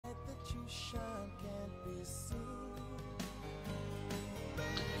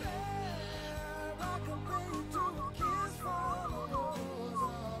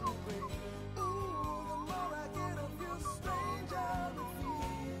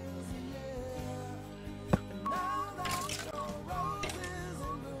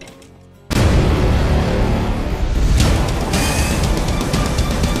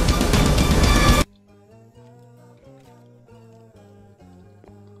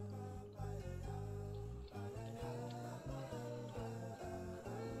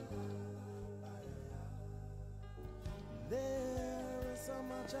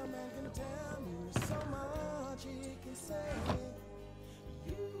much a man can tell me, so much he can say.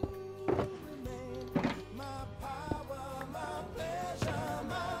 You remain my power, my pleasure,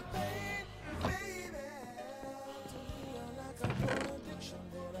 my pain, baby. To me, you're like a porn addiction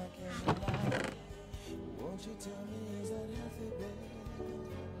that I can't deny. Won't you tell me, is that healthy, baby?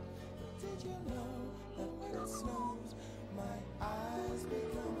 Did you know that when it snows, my eyes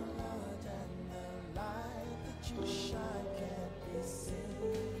become large and the light that you shine can't be seen?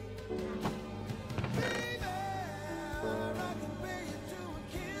 Baby, I can pay you to a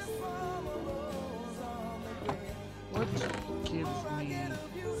kiss from a rose on the grave. What gives me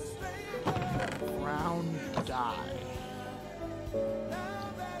brown dye?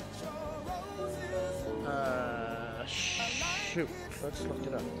 Shoot, let's look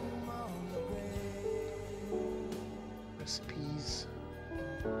it up. Recipes.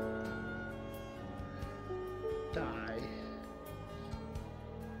 Dye.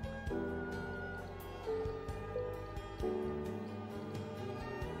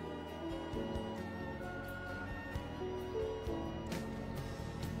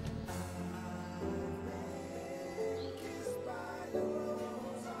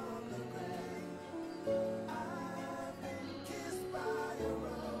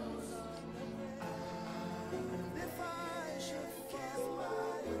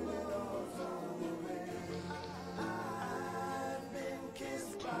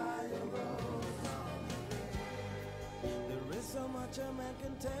 So much a man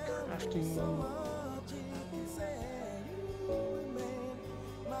can tell me, Crafting. so much he can say. You remain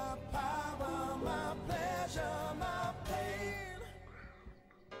my power, my pleasure, my pain.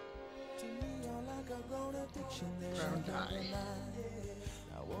 To me, you're like a grown addiction that I Brown can't dye. deny.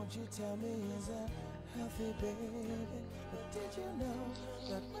 Now won't you tell me, is that healthy, baby? But did you know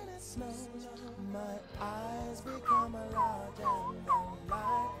that when it snows, my eyes become a large and the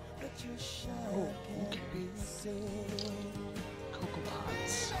light that you shine can't be seen? Cocoa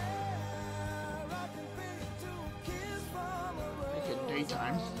pods. Make it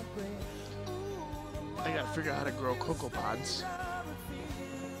daytime. I gotta figure out how to grow cocoa pods.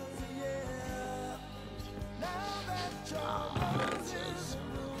 It says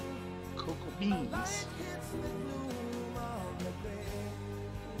cocoa beans.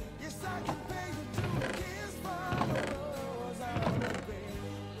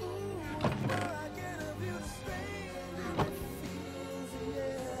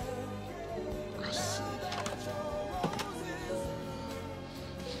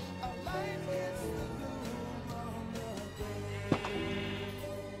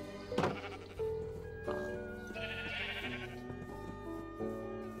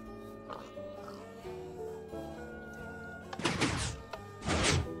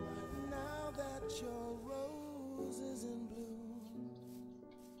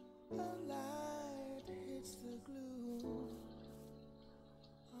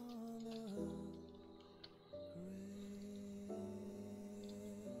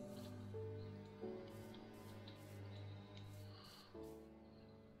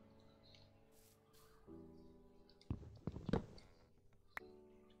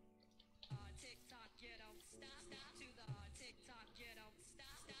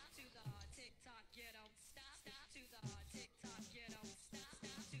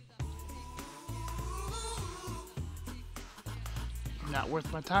 Not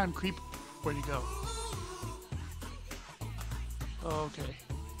worth my time, creep. Where'd you go? Okay.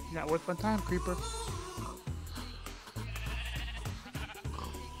 Not worth my time, creeper.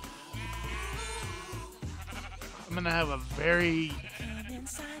 I'm gonna have a very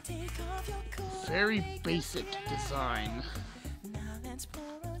basic design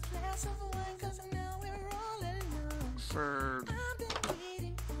for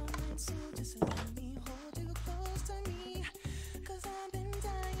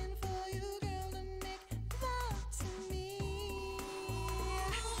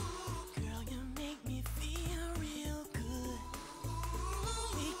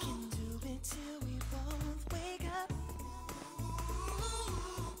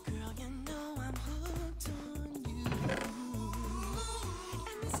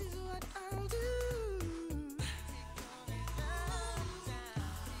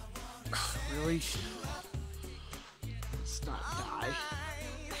really? Let's not die.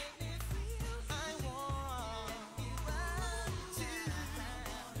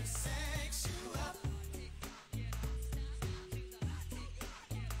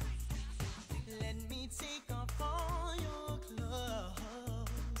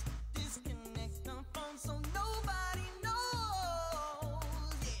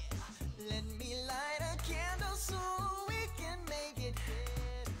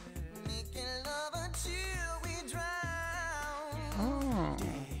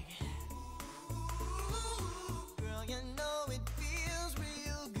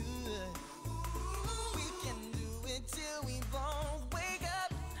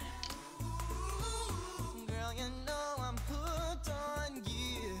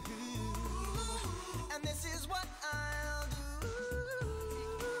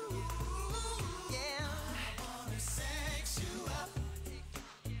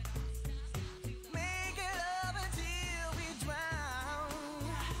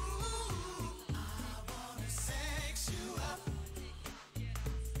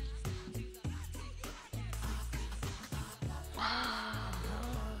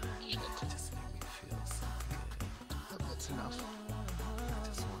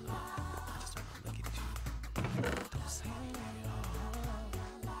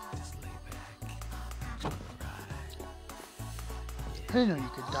 I didn't know you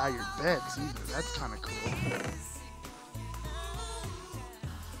could dye your beds either. That's kind of cool.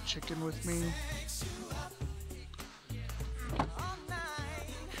 Chicken with me.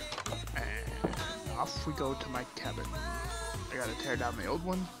 And off we go to my cabin. I gotta tear down the old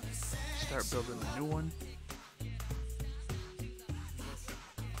one, start building a new one.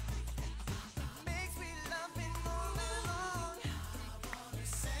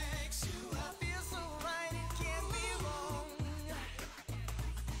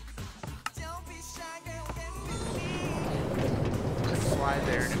 Fly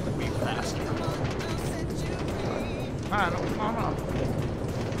there and it would be faster. I don't know.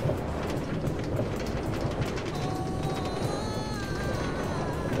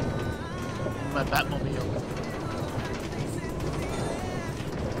 My Batmobile.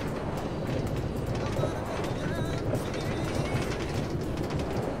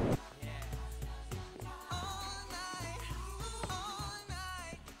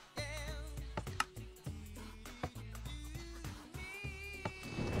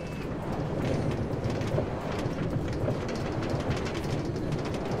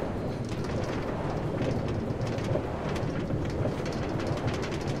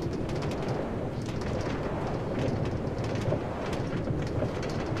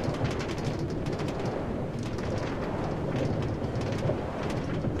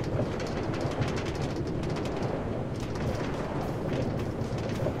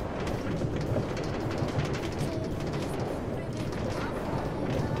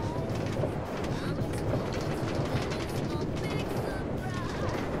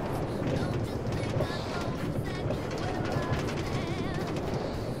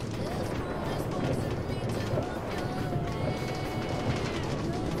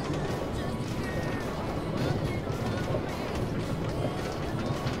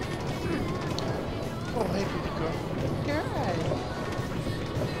 Oh, hey, baby girl. Hi.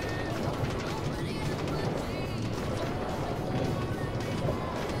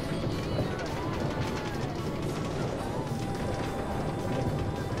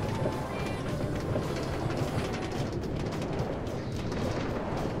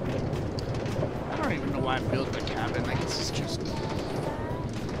 I don't even know why I'm building a cabin. I guess it's just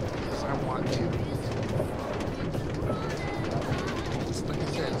because I want to. Like I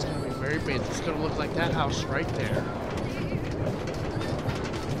said, it's going to be very big. It's going to look like that house right there.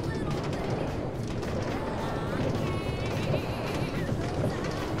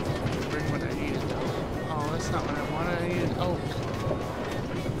 Bring what I needed though. Oh, that's not what I wanted. I needed oak.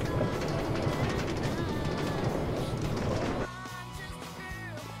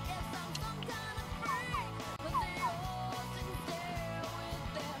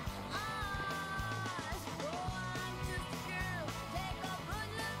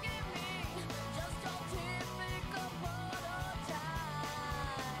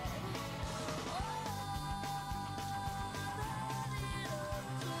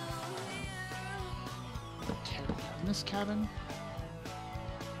 Tear down this cabin.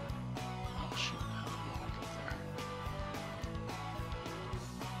 Oh shoot, how do we go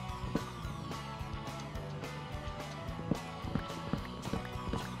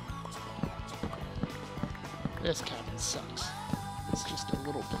there? This cabin sucks. It's just a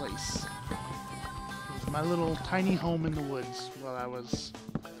little place. It was my little tiny home in the woods while I was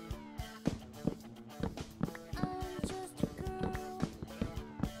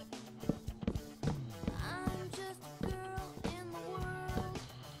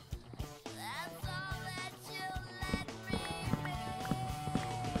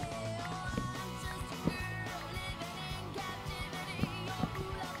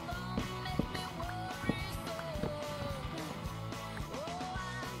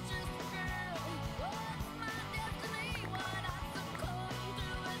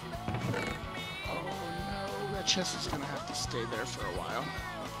that chest is gonna have to stay there for a while.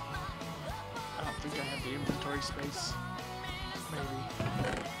 I don't think I have the inventory space. Maybe.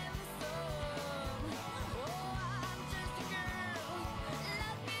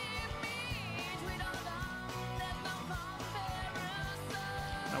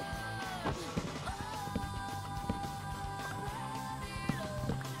 Nope.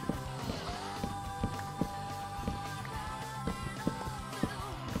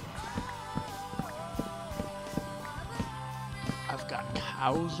 I've got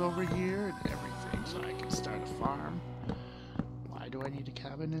cows over here and everything, so I can start a farm. Why do I need a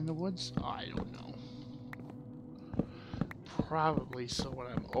cabin in the woods? I don't know. Probably so when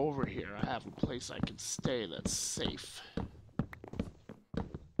I'm over here, I have a place I can stay that's safe.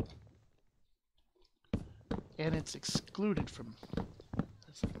 And it's excluded from...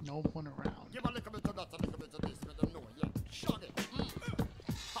 There's like no one around. Give a little bit of that, a little bit of this, let them know, yeah. Shut it.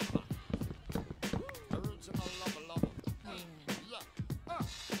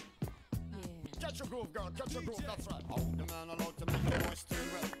 groove, girl, catch your groove, that's right. How the man allowed to make you moist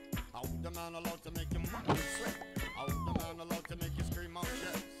and wet? How the man allowed to make you mud and sweat? How the man allowed to make you scream out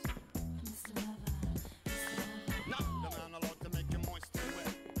yes? Now the man allowed to make you moist and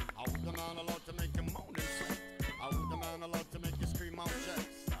wet? How the man allowed to make you moan and sweat? How the man allowed to make you scream out yes?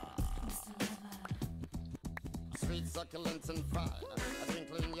 Sweet succulence and fine, a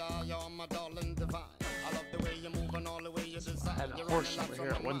twinkling you're my darling divine. I love the way you move and all the way you design. I had a horse over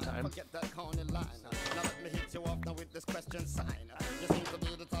here at one time. Forget that corny line. Now let me hit you off now with this question sign. You seem to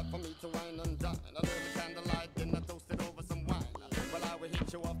be the type for me to wine and dine. A little candlelight dinner toasted over some wine. Well, I will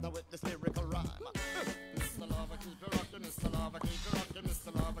hit you off now with this lyrical rhyme. Mr. Lover, keep you rockin', Mr. Lover, keep you rockin',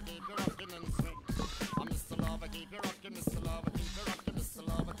 Mr. Lover, keep you rockin' and swing. I'm Mr. Lover, keep you rockin', Mr. Lover, keep you rockin', Mr.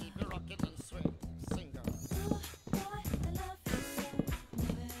 Lover, keep you rockin' and swing. Singer.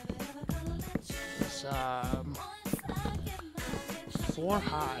 It's 4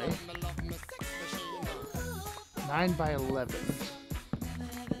 high, 9 by 11.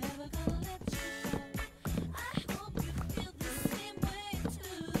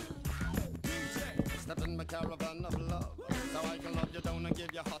 Step in my caravan of love, so I can love you down and give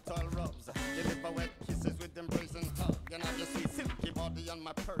you hot oil rubs. Deliver wet kisses with embrace and hug, and have your sweet silky body on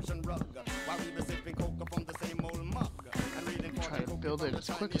my Persian rug. While we were sipping cocoa from the same old mug, and reading Try to build it as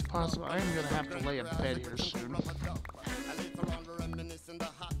quick as possible. I am gonna have to lay a bed here soon. And later on, reminisce in the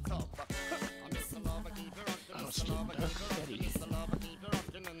hot tub. I'm Mr. Lover, keep you rockin', Mr. Lover, keep you rockin', Mr. Lover, keep you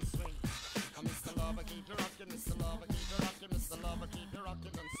rockin' and swing. I'm Mr. Lover, keep you rockin', Mr. Lover, keep you rockin', Mr. Lover, keep you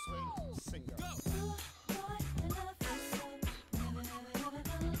rockin' and swing. Singer.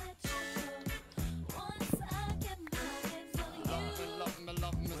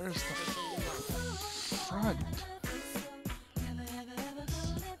 Where's the front?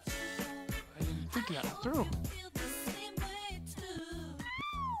 I didn't think that through.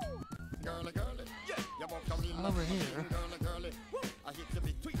 Girly, girly, yeah, you walk down in Over here. girly, girly. Woo, I hit you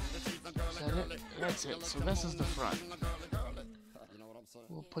between the cheese and girly, Is that girly. it? That's it. So this is the front. Girly, girly. You know what I'm saying?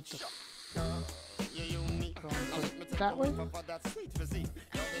 We'll put the Yeah, you and me. Go on, put it that way. For that sweet physique.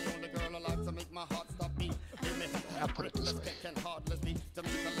 You're the only girl I like to make my heart stop beat. Give me I'll put it this way. and heartless beat. To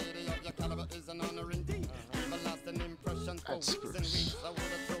meet a lady of your caliber is an honor indeed. Leave a lasting impression for That's weeks and weeks. I would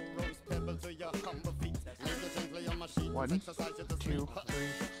have thrown rose pebble to your humble feet. Lay you gently on my sheet. 1, Exercise you to 2, sleep. 3,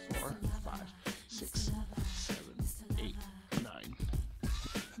 4, 5, 6, 7, 8, 9. 1,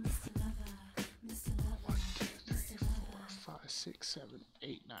 2, 3, 4, 5, 6, 7,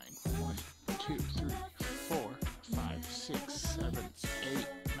 8, 9. 1, 2, 3, 4, 5, 6, 7, 8,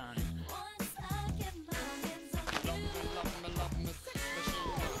 9. Love me, sex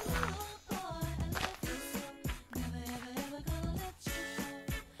machine.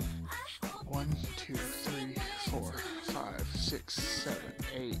 1, 2, 3, 4, 5, 6, 7,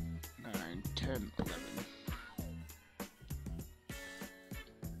 8, 9, 10, 11.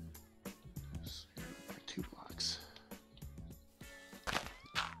 So, 2 blocks.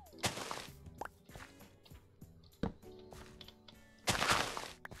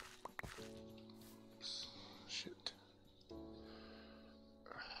 Shit.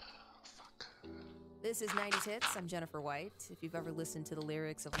 Fuck. This is 90s Hits. I'm Jennifer White. If you've ever listened to the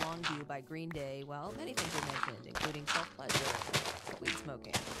lyrics of Longview by Green Day, well, many things are mentioned, including self-pleasure, weed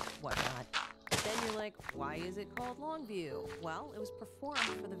smoking, whatnot. But then you're like, why is it called Longview? Well, it was performed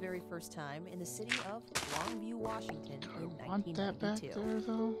for the very first time in the city of Longview, Washington in I want that back 1992. there,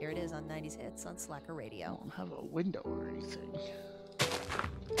 though. Here it is on 90s Hits on Slacker I Radio. don't have a window or anything.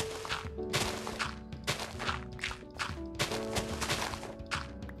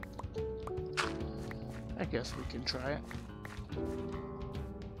 I guess we can try it.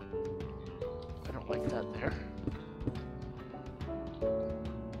 I don't like that there.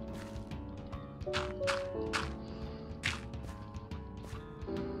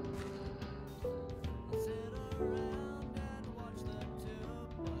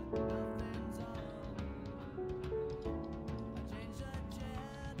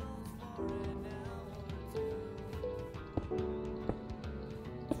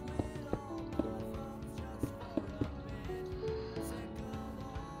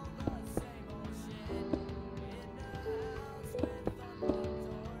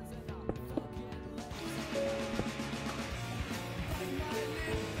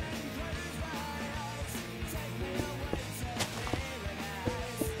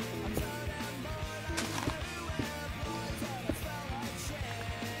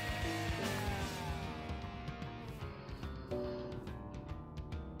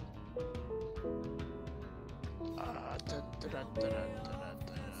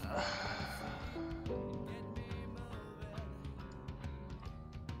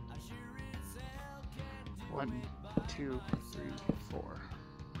 1, 2, 3, 4.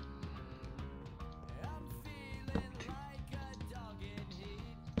 2,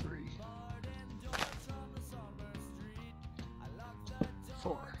 3,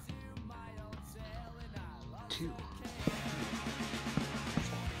 4. 2,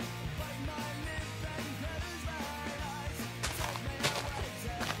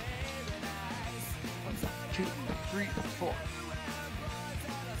 2, 3, 4.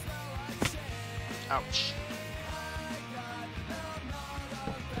 Ouch.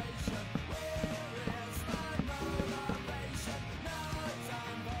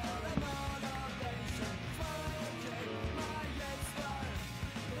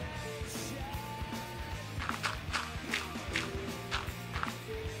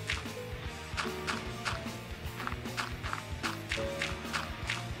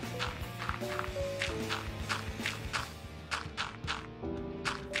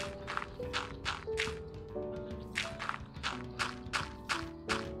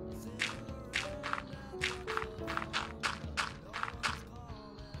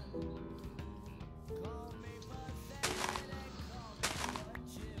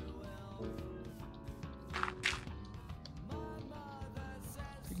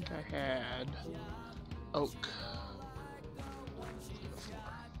 I had oak.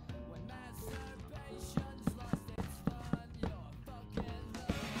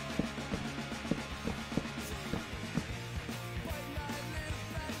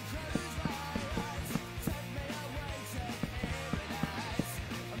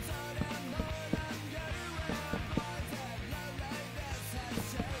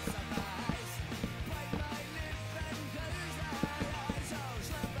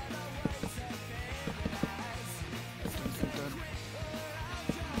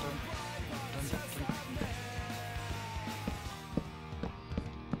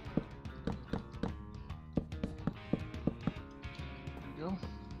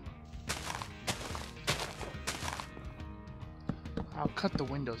 I'll cut the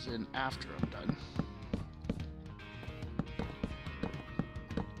windows in after I'm done.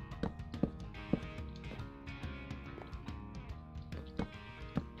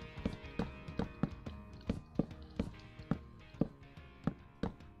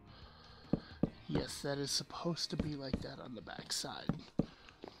 Yes, that is supposed to be like that on the back side.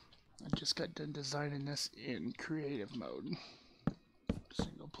 I just got done designing this in creative mode.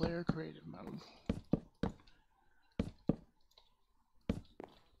 Single player creative mode.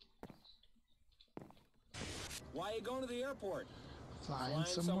 Why are you going to the airport? Flying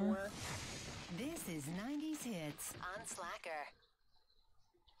somewhere? This is 90s Hits on Slacker.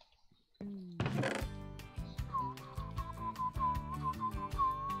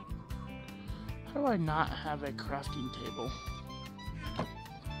 How do I not have a crafting table?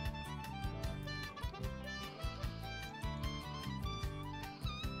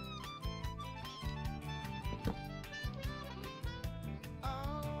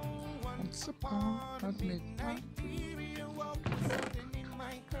 Once upon a midnight.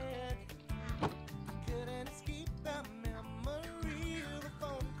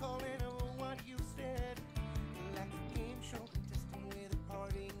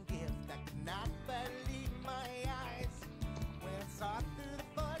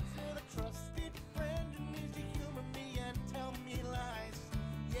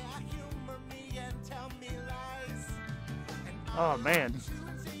 Oh man,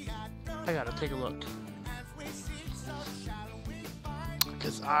 I gotta take a look,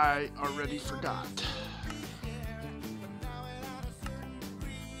 because I already forgot.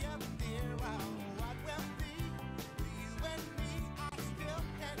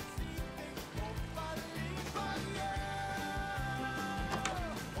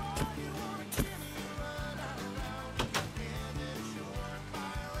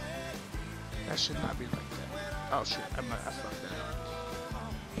 That should not be like that. Oh shit, I fucked that up.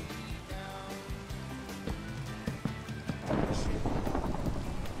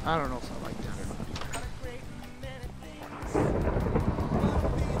 I don't know if I like that or not either.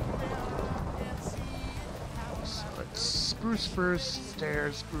 So it's spruce, spruce,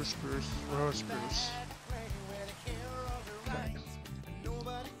 stairs, spruce, spruce, rose, spruce. Okay.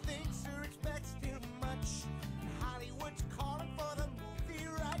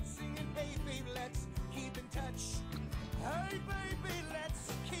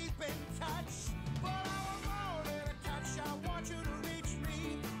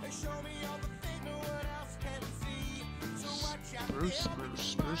 Spruce, spruce,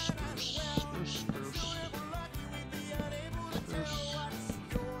 spruce, spruce, spruce, spruce, spruce.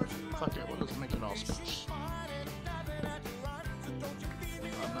 Fuck it, we'll just make it all spruce.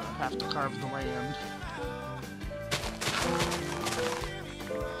 I'm gonna have to carve the land.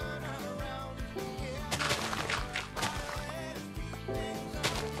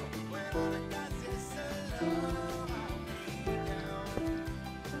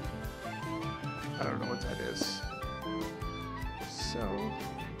 I don't know what that is. So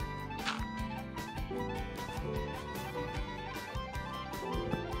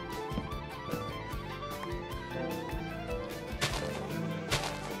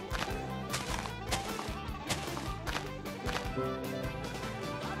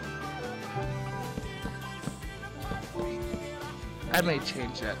I may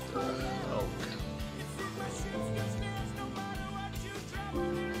change that to oak.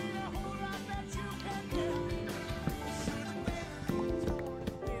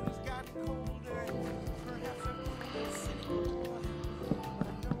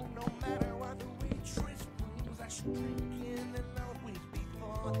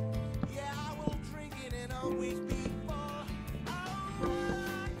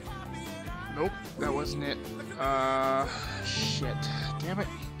 Nope, that wasn't it. Shit. Damn it.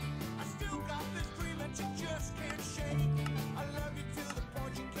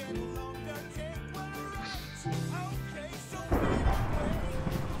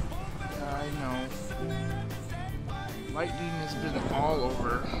 I know. Lightning has been all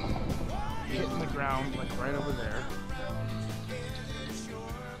over. Hitting the ground, like right over there.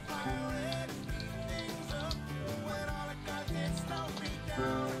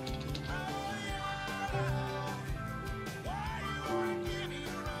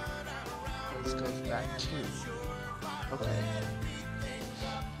 This goes back too. Okay.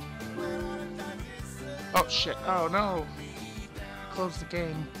 Oh shit. Oh no. Close the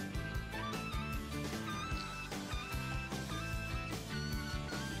game.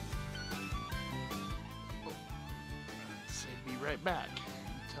 Say be right back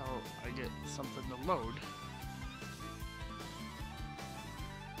until I get something to load.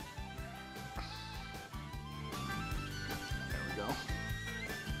 There we go.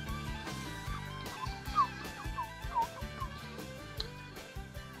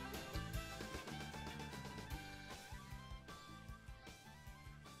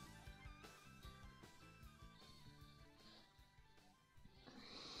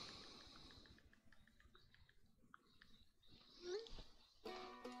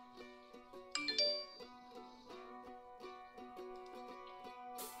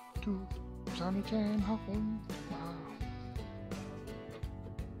 Johnny came home. Wow.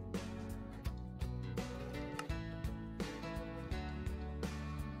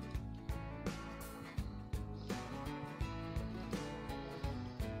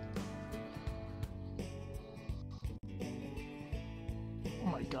 Oh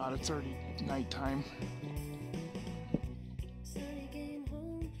my god, it's already nighttime. Sunny came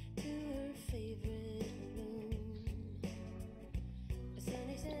home to her favorite room.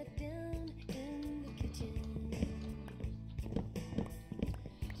 Sunny sat down in the kitchen.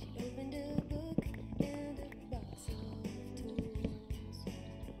 She opened a book and a box of tools.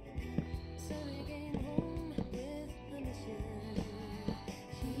 Sunny came home with a mission.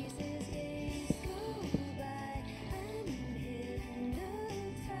 She says days go by, I'm hypnotized.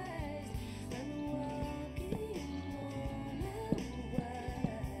 I'm walking on a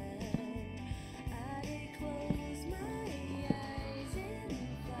wire. I close my eyes and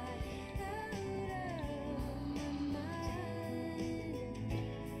fly out of my mind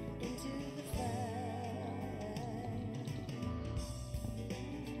into the fire.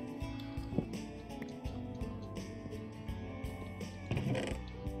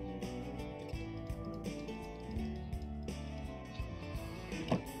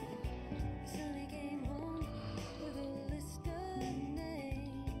 Sunny came home with a list of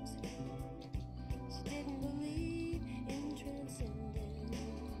names. She didn't believe in transcendence.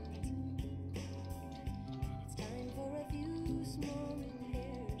 It's time for a few small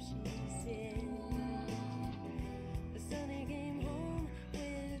repairs, she said. The Sunny came home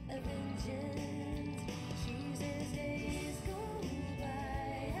with a vengeance. She says days go by,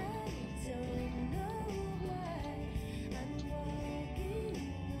 I don't know why. I'm walking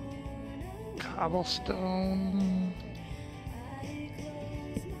on a Cobblestone. I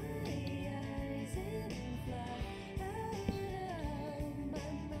close my eyes and fly out of my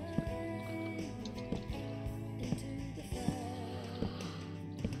mind into the fire.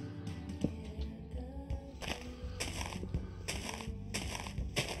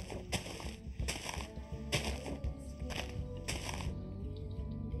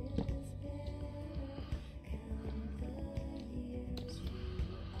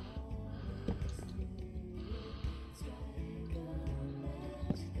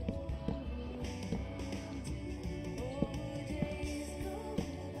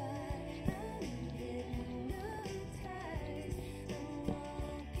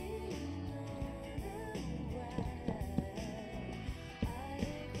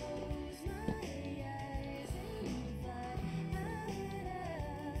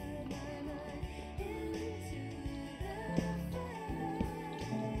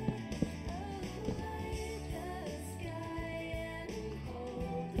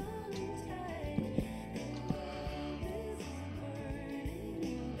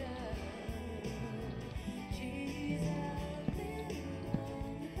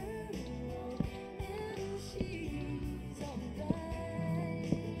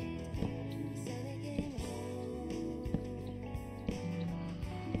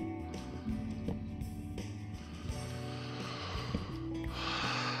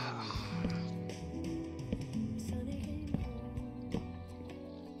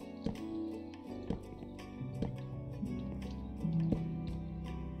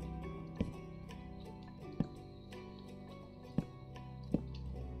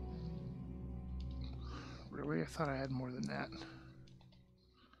 thought I had more than that.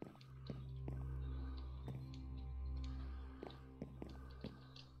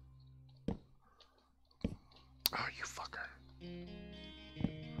 Oh, you fucker.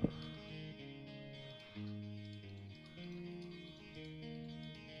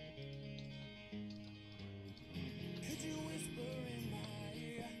 Could you whisper in my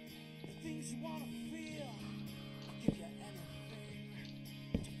ear the things you wanna feel? I'll give you anything.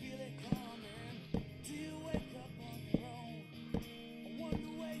 Don't you feel it coming? Do you wake up on your own? I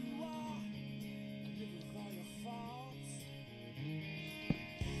wonder where you are. You live with all your faults.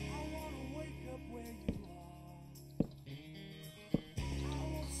 I wanna wake up where you are.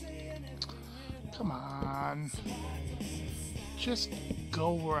 I won't say anything at all. Come on. Just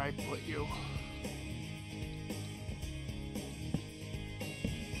go where I put you.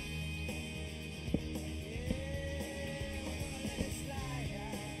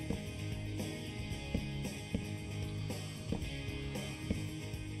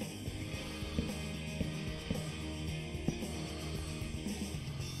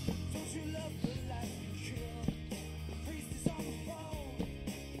 Don't you love the life you kill? The priest is on the phone.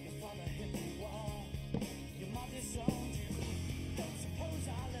 Your father hit the wall. Your mother disowned you. Don't suppose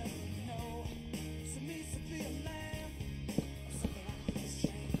I'll ever know. So needs to be a man. Or something I can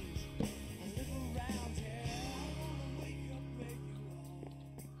exchange. I live around here. I wanna wake up where you are.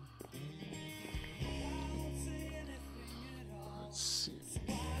 I won't say anything at all. Let's see.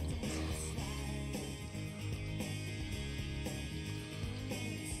 Why don't you slide?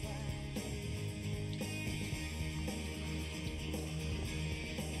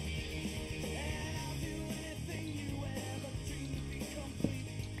 And I'll do anything you ever dreamed to be complete.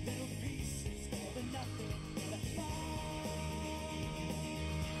 Little pieces of the nothing that fall.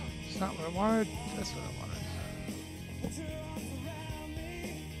 It's not what I wanted. That's what I wanted. Put your arms around me.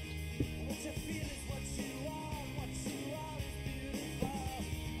 What you feel is what you are. What you are is beautiful.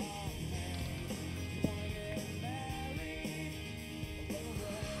 Oh man, you wanna get married? Run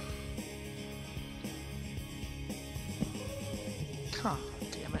away. God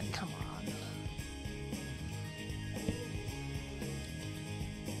damn it, come on.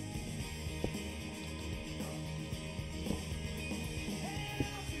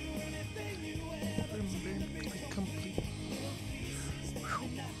 I'll do anything you ever dreamed to be Complete.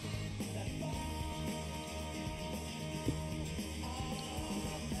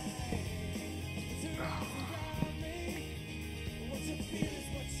 around me. What you feel is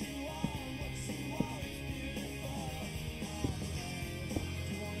what you are. What you are is beautiful.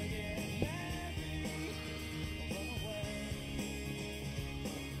 You wanna get married? Run away.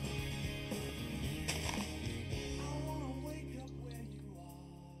 I wanna wake up where you are.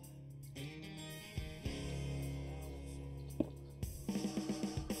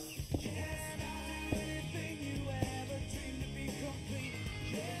 And I'll do anything you ever dreamed to be complete.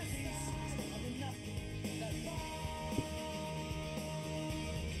 Yes, pieces of the nothing that fall.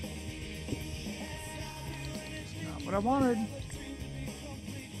 And I'll do anything Not what I wanted. you ever dreamed to be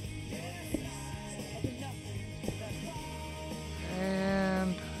complete. Yes, pieces of the nothing that fall.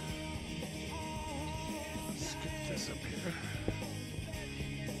 And let's get this up here.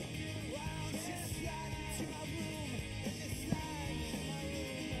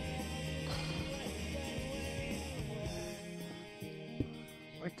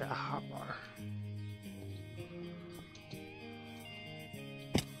 Like that hot bar.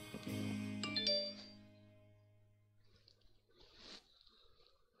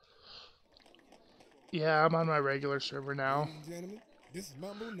 Yeah, I'm on my regular server now. Ladies and gentlemen, this is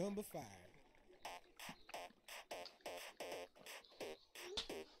Mambo number 5.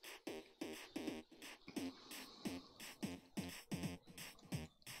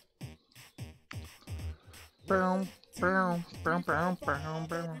 Boom, boom, boom, boom, boom,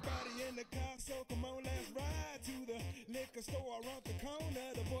 boom. Everybody in the car, so come on, let's ride to the liquor store around the corner.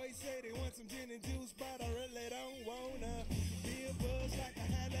 The boys say they want some gin and juice, but I really don't wanna be a buzz like I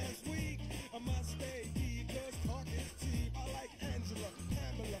had last week. I must stay deep, cause talk is cheap. I like Angela,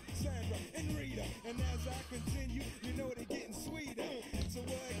 Pamela, Sandra, and Rita. And as I continue, you know they're getting sweeter. So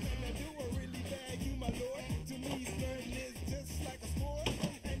what can I do? I really bag you, my lord. To me, flirting is just like a sport.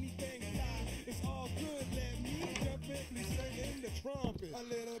 Anything fly, it's all good. Let me jump in, please sing in the trumpet. A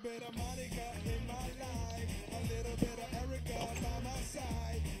little bit of Monica in my life, a little bit of Erica by my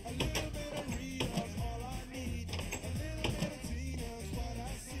side, a little bit of Rita's all I need, a little bit of Tina's what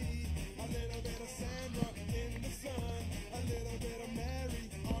I see, a little bit of Sandra in the sun, a little bit of Mary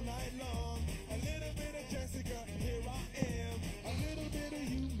all night long, a little bit of Jessica, here I am, a little bit of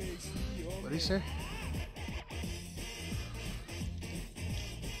you makes me your What do you say?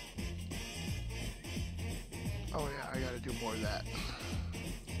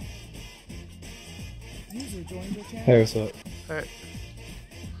 Hey, what's up? Alright.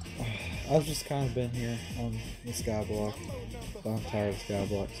 I've just kind of been here on the Skyblock. I'm tired of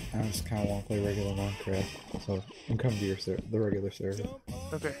Skyblock. I just kind of want to play regular Minecraft. So I'm coming to your the regular server.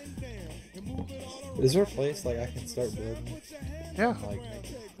 Okay. Is there a place like I can start building? Yeah. Like,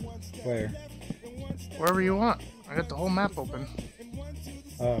 where? Wherever you want. I got the whole map open.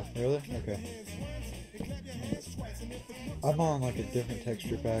 Oh, really? Okay. I'm on like a different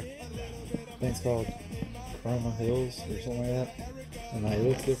texture pack. I think it's called Chroma Hills or something like that. And like, it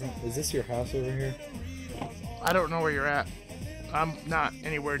looks different. Is this your house over here? I don't know where you're at. I'm not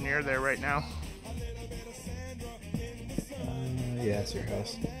anywhere near there right now. Yeah, it's your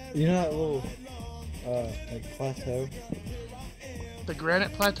house. You know that little, like plateau? The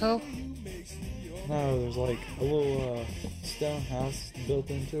granite plateau? No, there's like a little, stone house built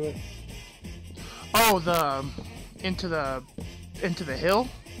into it. Oh, into the hill?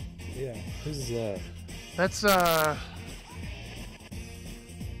 Yeah, who's that? That's, oh,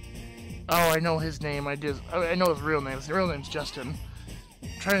 I know his name. I know his real name. His real name's Justin. I'm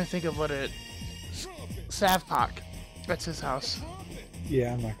trying to think of what Savpak. That's his house.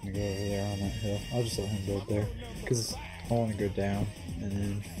 Yeah, I'm not gonna go over there on that hill. I'll just let him build there. Because I want to go down and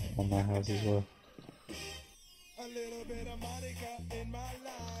then on my house as well.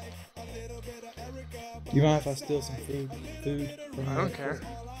 You mind if I steal some food from you? I don't care.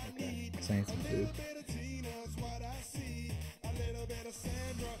 Okay, so I need some food.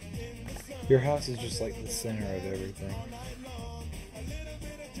 Your house is just like the center of everything.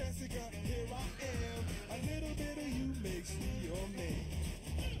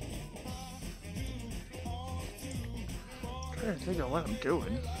 I'm trying to think of what I'm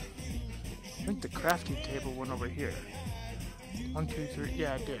doing. I think the crafting table went over here. 1, 2, 3.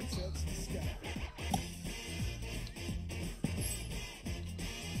 Yeah, it did.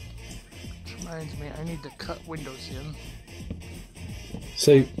 Which reminds me, I need to cut windows in.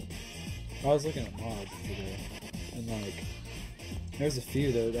 So, I was looking at mods today, and like, there's a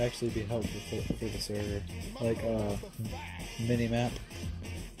few that would actually be helpful for the server, like minimap.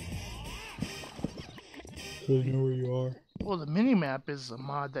 So you know where you are. Well, the minimap is a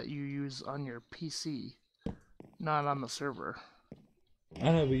mod that you use on your PC, not on the server.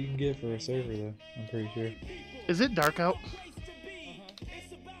 I know, but you can get it for a server though. I'm pretty sure. Is it dark out?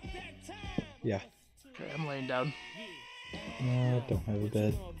 Yeah. Okay, I'm laying down. I don't have a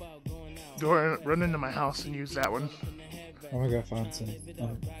bed. Go run into my house and use that one. I'm gonna go find some.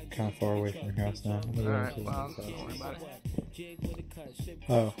 I'm kind of far away from your house now. Alright, well, don't worry about it.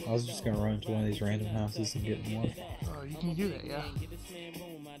 Oh, I was just gonna run to one of these random houses and get one. Oh, you can do that, yeah.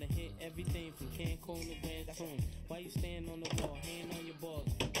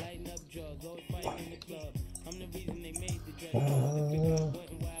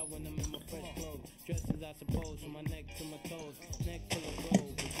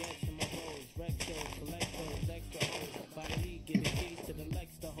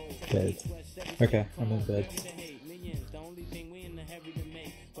 Bed. Okay, I'm in bed.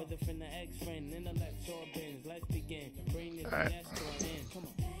 Alright.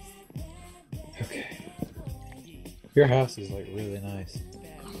 Okay. Your house is like really nice.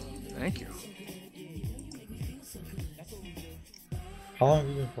 Thank you. How long have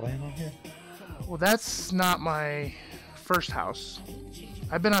you been playing on here? Well, that's not my first house.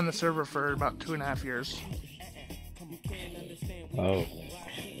 I've been on the server for about 2.5 years. Oh.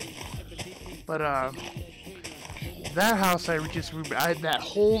 But, that house that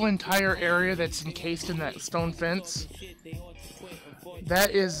whole entire area that's encased in that stone fence,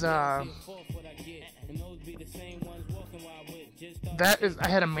 that is, I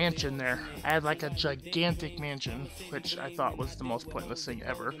had a mansion there. I had like a gigantic mansion, which I thought was the most pointless thing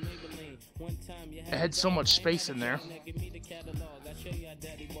ever. It had so much space in there.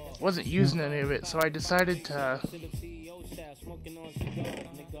 Wasn't using any of it, so I decided to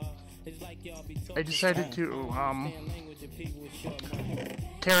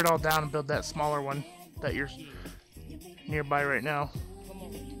tear it all down and build that smaller one that you're nearby right now.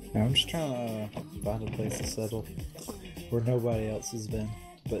 Yeah, I'm just trying to find a place to settle where nobody else has been,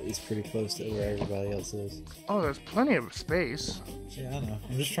 but it's pretty close to where everybody else is. Oh, there's plenty of space. Yeah, I know.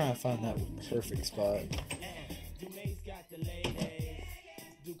 I'm just trying to find that perfect spot.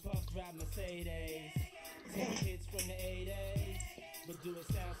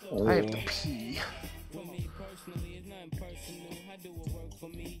 I have to pee.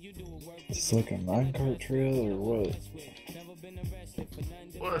 It's like a minecart trail or what?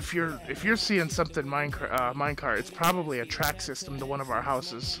 Well, if you're seeing something minecart, it's probably a track system to one of our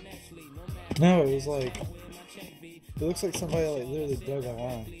houses. No, it was like, it looks like somebody like literally dug a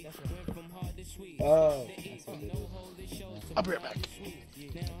line. Oh, that's what it is. I'll be right back.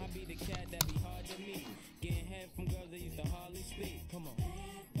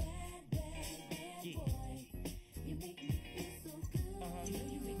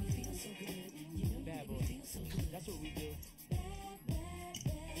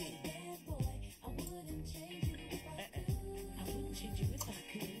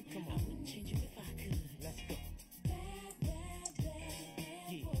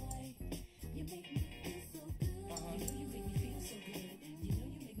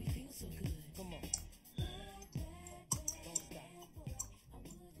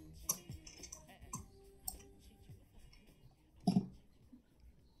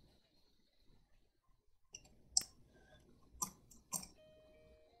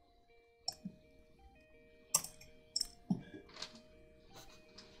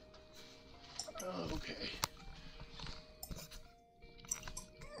 Okay.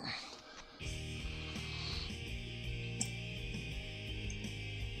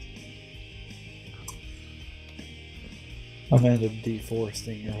 I'm end up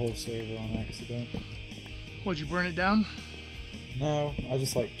deforesting your whole server on accident. Would you burn it down? No, I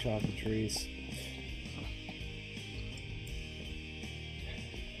just like chopping trees.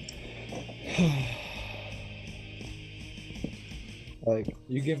 Like,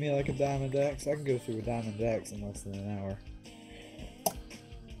 you give me like a Diamond Axe, I can go through a Diamond Axe in less than an hour.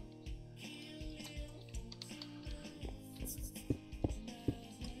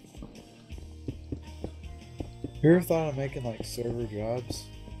 You ever thought of making like server jobs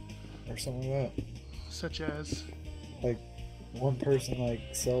or something like that? Such as? Like, one person like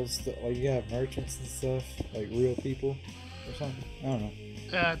sells stuff, like you have merchants and stuff, like real people or something? I don't know.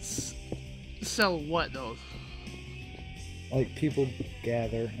 That's... Sell what, though? Like, people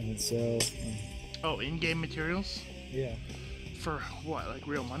gather and then sell. And, Oh, in-game materials? yeah, For what, like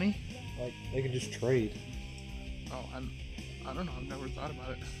real money? like they can just trade. Oh, I don't know, I've never thought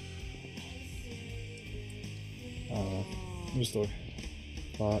about it. I don't know. Just a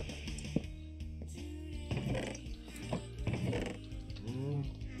thought.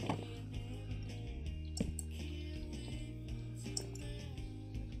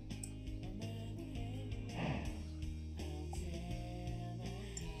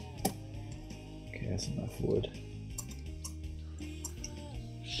 Okay, that's enough wood.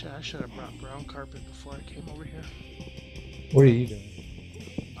 Shit, I should have brought brown carpet before I came over here. What are you doing?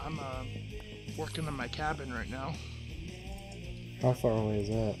 I'm working on my cabin right now. How far away is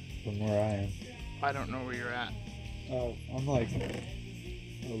that from where I am? I don't know where you're at. Oh, I'm like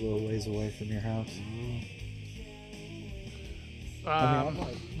a little ways away from your house. I'm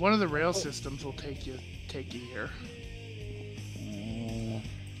like- One of the rail systems will take you here.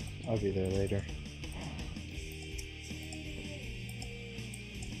 I'll be there later.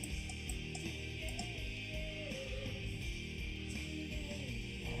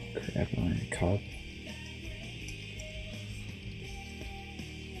 Crap, I need a cob.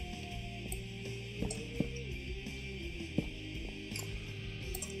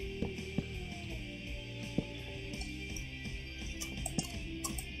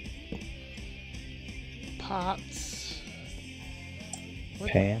 Pots. What?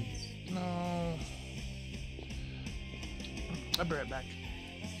 Pans. No. I'll be right back.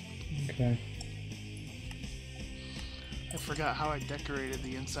 Okay. I forgot how I decorated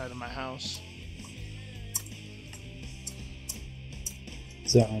the inside of my house.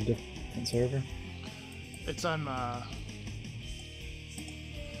 Is that on a different server? It's on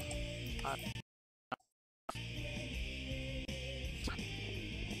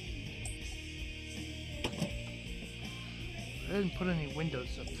I didn't put any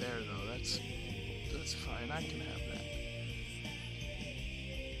windows up there though. That's fine. I can have that.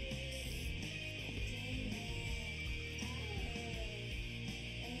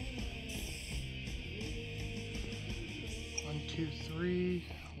 One, two, three.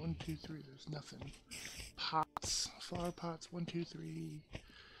 1, 2, 3. There's nothing. Pots, flower pots. 1, 2, 3.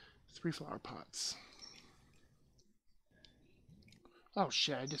 3 flower pots. Oh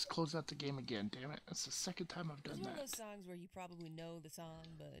shit, I just closed out the game again, damn it. That's the second time I've done It's one of that. those songs where you probably know the song,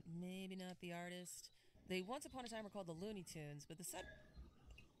 but maybe not the artist. They once upon a time were called the Looney Tunes, but the set.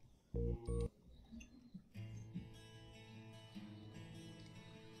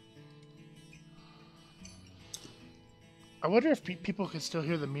 I wonder if people can still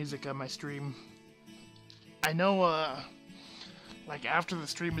hear the music on my stream. I know, like after the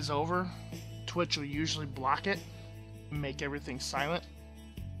stream is over, Twitch will usually block it and make everything silent.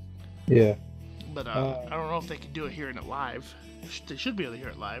 Yeah. But I don't know if they can do it hearing it live. They should be able to hear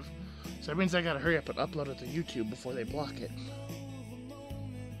it live. So that means I gotta hurry up and upload it to YouTube before they block it.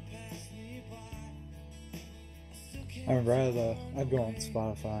 I remember I'd go on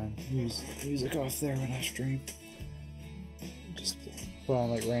Spotify and use music off there when I stream. Just put on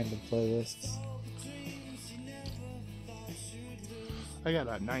like random playlists. I got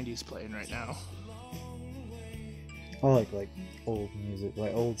 90s playing right now. I like old music,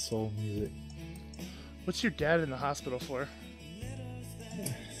 like old soul music. What's your dad in the hospital for?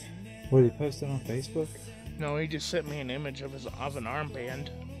 What, he posted on Facebook? No, he just sent me an image of an armband.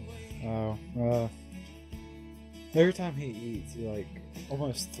 Oh, every time he eats, he like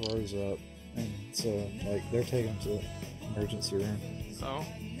almost throws up, and so like they're taking him to the emergency room. Oh.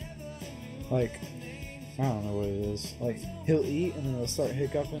 Like, I don't know what it is. Like, he'll eat and then he'll start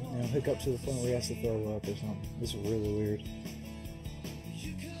hiccuping, and he'll hiccup to the point where he has to throw up or something. It's really weird.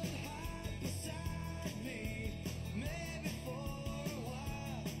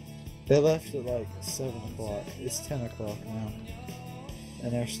 They left at like 7 o'clock. It's 10 o'clock now.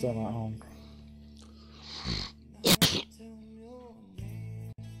 And they're still not home.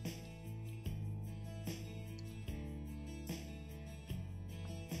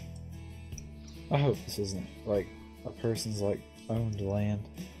 I hope this isn't like a person's like owned land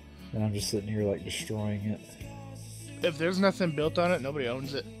and I'm just sitting here like destroying it. If there's nothing built on it, nobody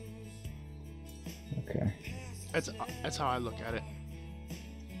owns it. Okay. That's how I look at it.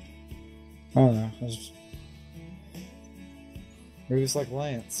 I don't know. Maybe it's like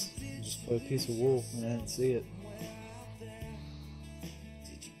Lance. You just put a piece of wool and I didn't see it.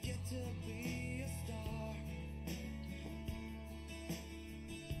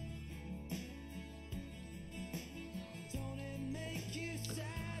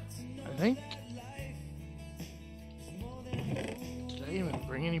 I think. Did I even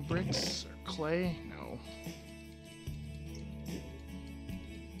bring any bricks or clay? No.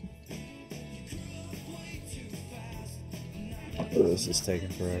 Oh, this is taking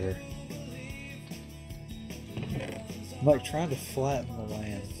forever. I'm like trying to flatten the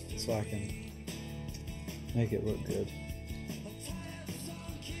land so I can make it look good.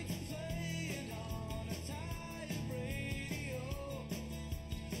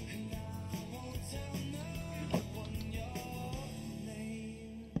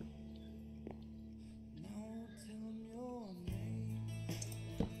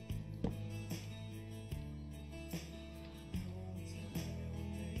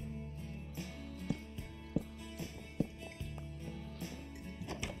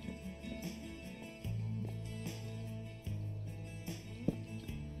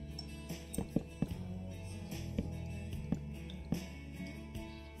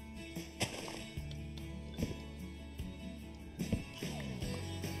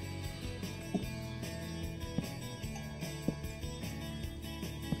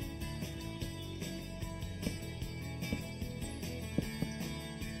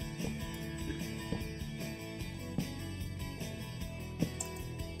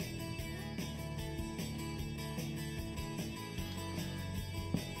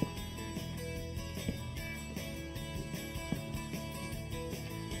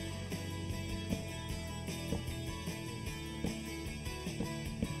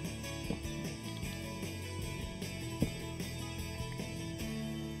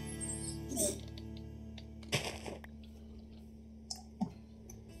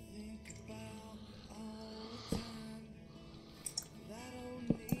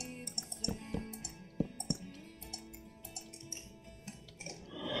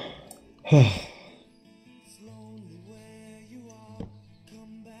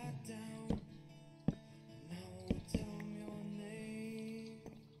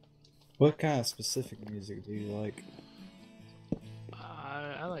 What kind of specific music do you like?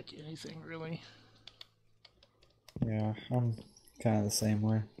 I like anything really. Yeah, I'm kind of the same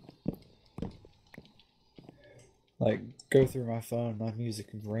way. Like, go through my phone, my music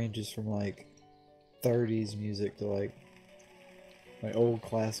ranges from like 30s music to like old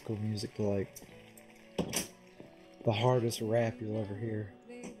classical music to like the hardest rap you'll ever hear.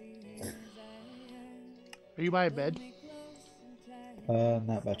 Are you by a bed?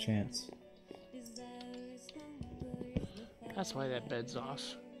 Not by chance. That's why that bed's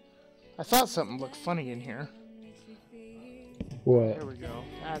off. I thought something looked funny in here. What? There we go.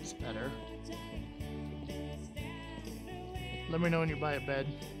 That's better. Let me know when you're by a bed.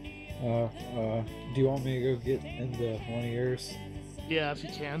 Do you want me to go get into one of yours? Yeah, if you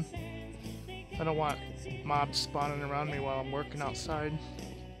can. I don't want mobs spawning around me while I'm working outside.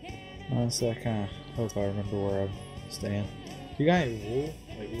 Honestly, I kind of hope I remember where I'm staying. You got any wool?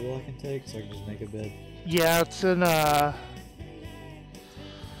 Like wool I can take so I can just make a bed? Yeah, it's in,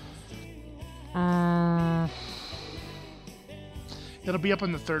 it'll be up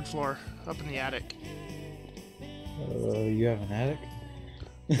on the 3rd floor, up in the attic. You have an attic?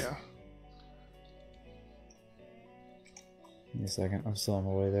 Yeah. Give me a second. I'm still on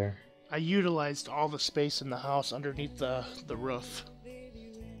my way there. I utilized all the space in the house underneath the roof.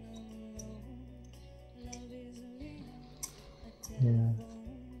 Yeah.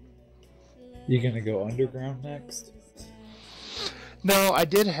 You gonna go underground next? No, I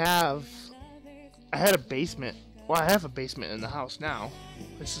had a basement. Well, I have a basement in the house now.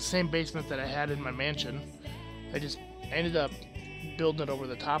 It's the same basement that I had in my mansion. I just ended up building it over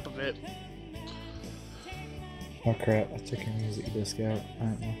the top of it. Oh crap, I took your music disc out. I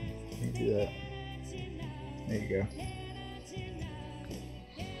don't know. Let me do that. There you go.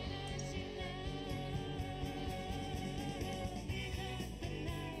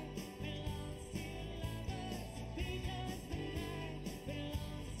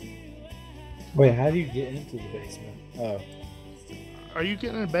 Wait, how do you get into the basement? Oh, Are you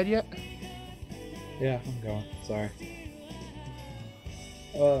getting in bed yet? yeah, I'm going. Sorry.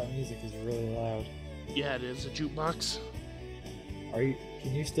 Music is really loud. Yeah, it is a jukebox. Are you?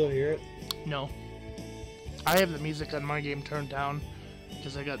 Can you still hear it? No. I have the music on my game turned down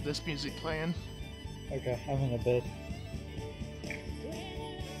because I got this music playing. Okay, I'm in the bed.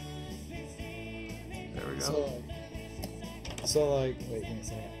 There we go. So like, wait, give me a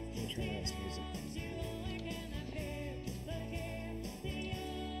second. Let me turn down this music.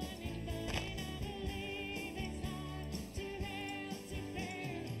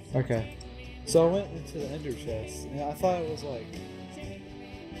 Okay, so I went into the ender chest, and I thought it was like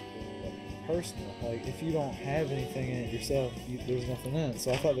personal. Like if you don't have anything in it yourself, there's nothing in it.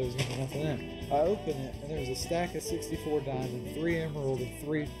 So I thought there was gonna be nothing in it. I opened it, and there was a stack of 64 diamond, 3 emerald, and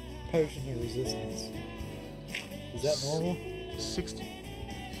 3 potion of resistance. Is that normal? 60.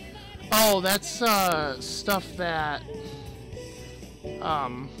 Oh, that's stuff that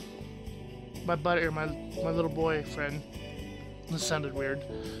my buddy or my little boy friend. This sounded weird.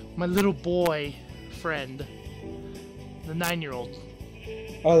 My little boy friend, the 9-year-old.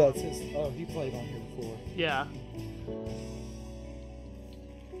 Oh, that's his. Oh, he played on here before. Yeah.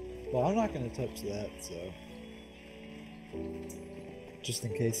 Well, I'm not gonna touch that, so just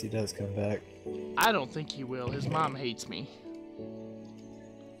in case he does come back. I don't think he will. His mom hates me.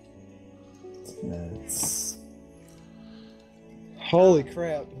 That's... Holy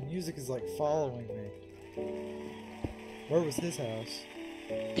crap! The music is like following me. Where was his house?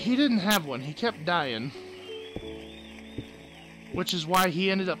 He didn't have one. He kept dying. Which is why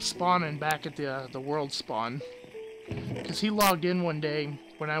he ended up spawning back at the world spawn. Because he logged in one day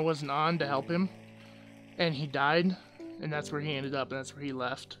when I wasn't on to help him. And he died. And that's where he ended up, and that's where he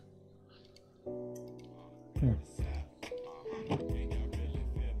left.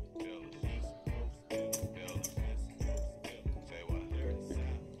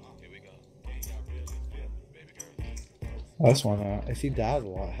 I just want to know, if he died a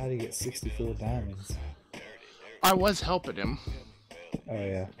lot, how did he get 64 diamonds? I was helping him. Oh,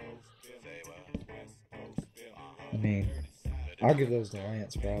 yeah. I mean, I'll give those to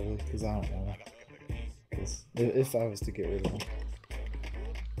Lance, probably, because I don't know. Because if I was to get rid of them,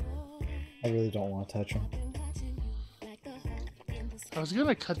 I really don't want to touch them. I was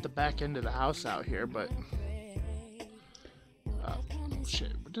gonna cut the back end of the house out here, but...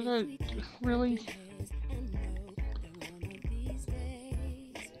 shit, did I... Really?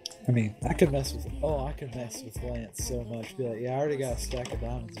 I mean, I could mess with Lance so much. Be like, yeah, I already got a stack of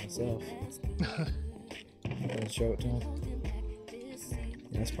diamonds myself. And show it to him.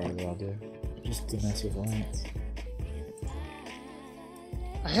 Yeah, that's probably what I'll do. Just to mess with Lance.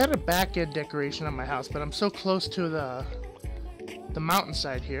 I had a back end decoration on my house, but I'm so close to the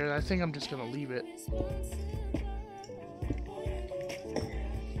mountainside here that I think I'm just gonna leave it.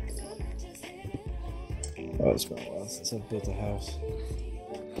 Oh, it's been a while since I've built a house.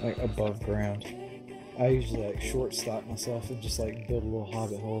 Like above ground. I usually like short stock myself and just like build a little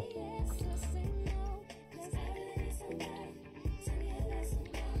hobbit hole.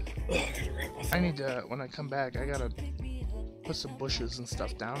 I need to, when I come back, I gotta put some bushes and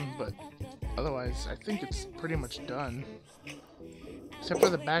stuff down, but otherwise I think it's pretty much done. Except for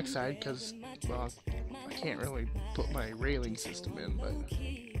the backside, because, well, I can't really put my railing system in, but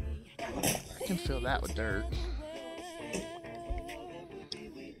I can fill that with dirt.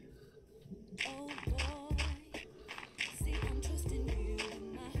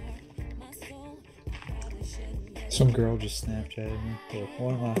 Some girl just Snapchatted me, or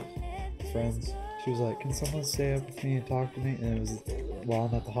one of my friends. She was like, "Can someone stay up with me and talk to me?" And it was while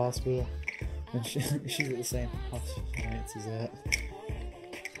I'm at the hospital. And she's at the same hospital Lance is at.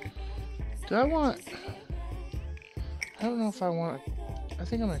 Do I want... I don't know if I want I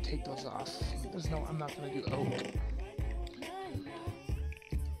think I'm gonna take those off. I'm not gonna do oak.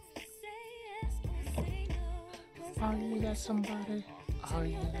 Are you that somebody? Are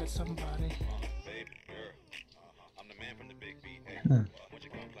you that somebody?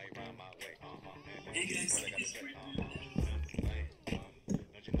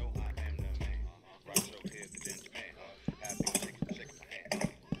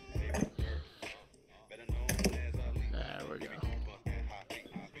 There we go.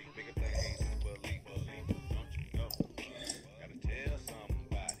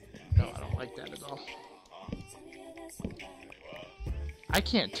 No, I don't like that at all. I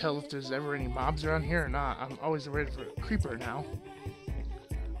can't tell if there's ever any mobs around here or not. I'm always ready for a creeper now.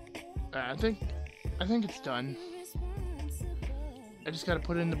 I think it's done. I just gotta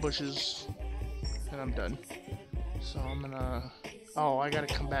put it in the bushes, and I'm done. So I'm gonna. Oh, I gotta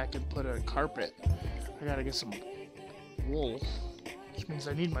come back and put a carpet. I gotta get some wool, which means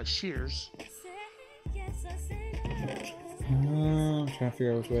I need my shears. I'm trying to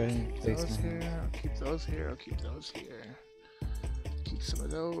figure out which way to place Those my here. I'll keep those here. I'll keep those here. Keep some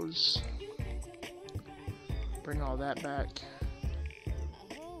of those. Bring all that back.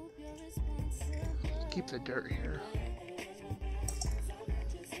 Keep the dirt here.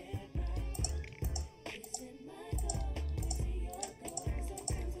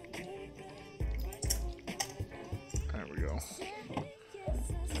 There we go.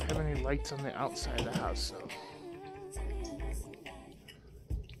 Don't have any lights on the outside of the house, so.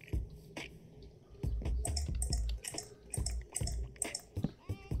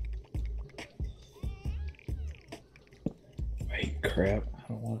 crap.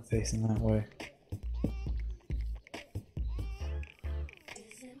 I don't want it facing that way.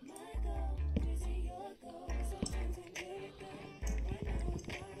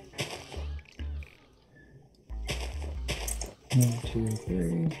 One, two,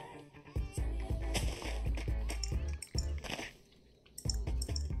 three.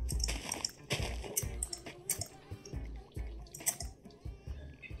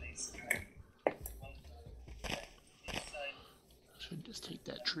 Should just take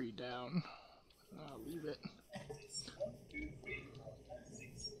that tree down. I'll leave it.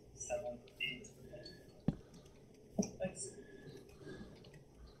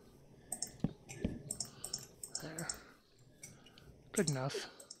 There. Good enough.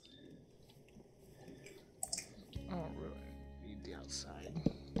 I don't really need the outside.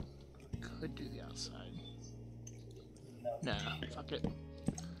 Could do the outside. Nah, fuck it.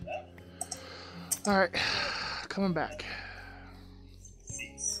 Alright, coming back.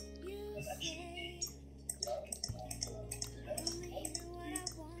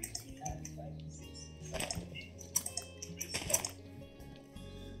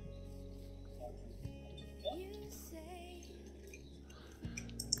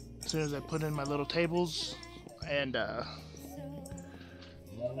 As soon as I put in my little tables, and I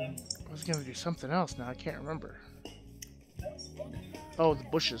was gonna do something else now, I can't remember. Oh, the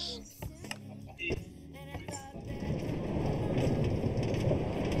bushes.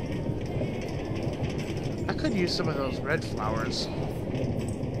 I could use some of those red flowers.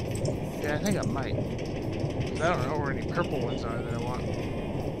 Yeah, I think I might. 'Cause I don't know where any purple ones are that I want.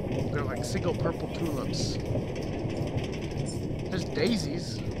 They're like single purple tulips. There's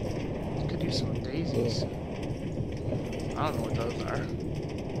daisies. Could use some daisies. I don't know what those are.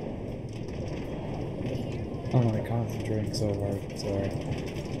 I'm like concentrating so hard. Sorry.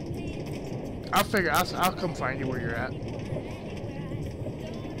 I'll figure. I'll come find you where you're at.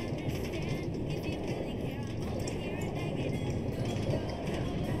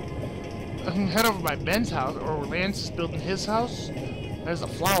 I can head over by Ben's house, or where Lance is building his house. There's a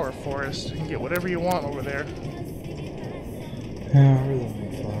flower forest. You can get whatever you want over there. Yeah, I really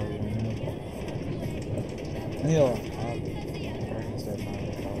need flowers, man. I need a lot of cobble. I can start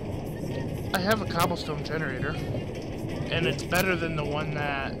finding cobble. I have a cobblestone generator, and it's better than the one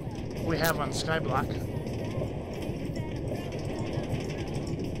that we have on Skyblock.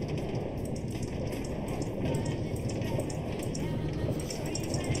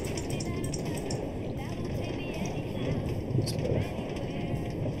 It's better.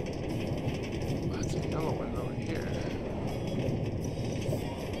 That's a yellow one over here.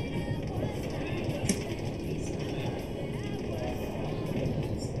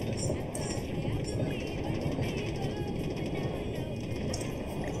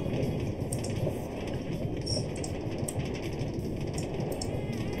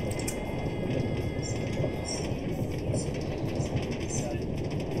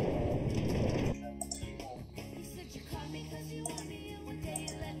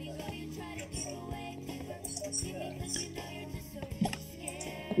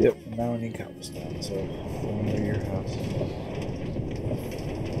 Yep, now I need cobblestone, so going to your house.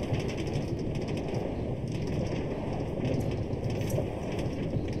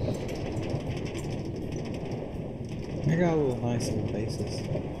 I got a little nice little basis.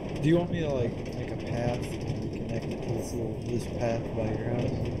 Do you want me to like make a path and connect it to this path by your house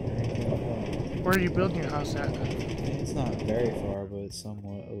or anything like that? Where are you building your house at? I mean, it's not very far, but it's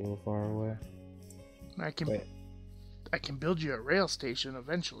somewhat a little far away. I can Wait, build you a rail station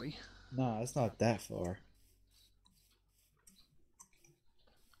eventually. no, it's not that far.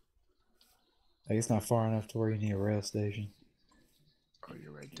 Like, it's not far enough to where you need a rail station. Oh,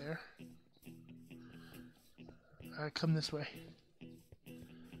 you're right there. Come this way.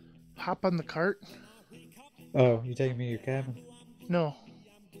 Hop on the cart. Oh, you taking me to your cabin? No,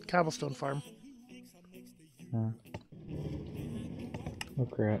 cobblestone farm. Huh. Oh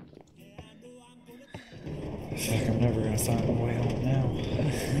crap. I feel like I'm never gonna find my way home now.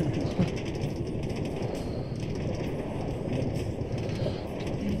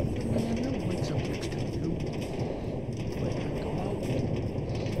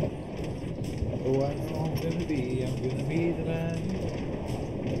 Oh, I know I'm gonna be the man.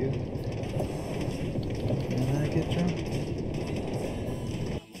 When I get drunk.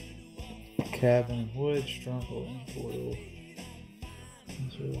 Cabin and wood, stronghold and portal.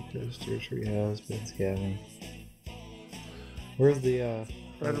 Coaster, treehouse, Ben's cabin. Where's the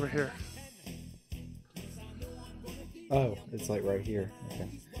Right over here. Oh, it's like right here.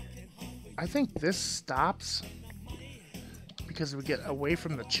 Okay. I think this stops because we get away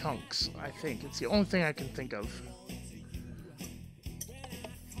from the chunks. I think it's the only thing I can think of.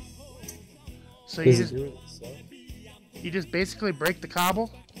 So Does it do it itself? you just basically break the cobble,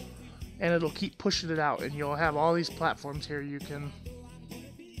 and it'll keep pushing it out, and you'll have all these platforms here. You can,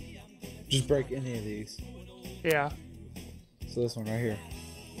 Just break any of these. yeah, So this one right here.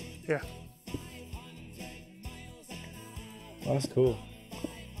 yeah. Oh, that's cool.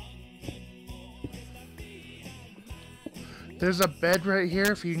 There's a bed right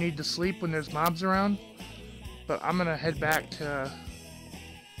here if you need to sleep when there's mobs around. But I'm gonna head back to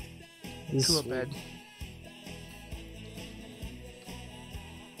This a is bed.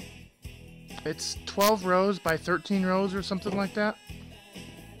 It's 12 rows by 13 rows or something like that.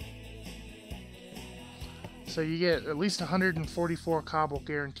 So you get at least 144 cobble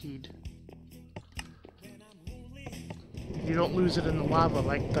guaranteed. You don't lose it in the lava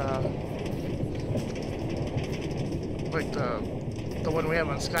like the one we have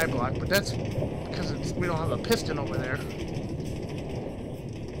on Skyblock, but that's because we don't have a piston over there.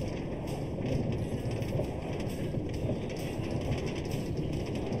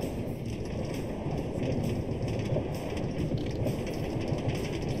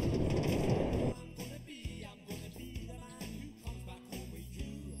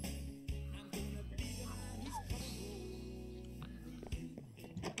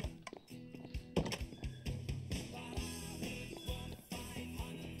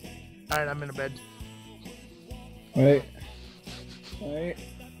 Alright, I'm in a bed. Wait.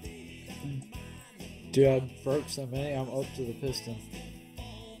 Dude, I broke so many, I'm up to the piston.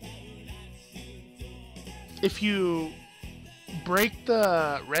 If you break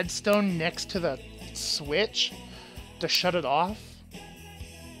the redstone next to the switch to shut it off,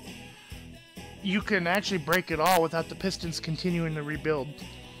 you can actually break it all without the pistons continuing to rebuild.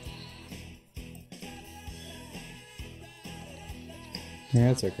 Yeah,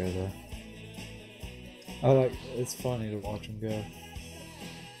 that's okay though. It's funny to watch them go.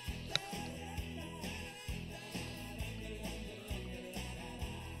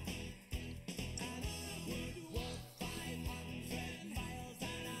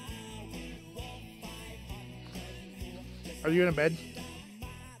 Are you in a bed?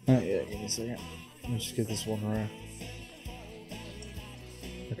 Not yet, give me a second. Let me just get this one row.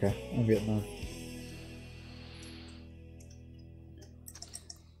 Okay, I'm getting on.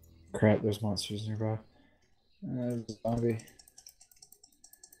 Crap, there's monsters nearby. There's a zombie.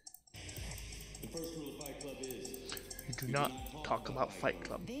 You do not talk about Fight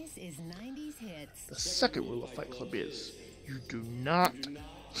Club. This is 90s hits. The second rule of Fight Club is you do not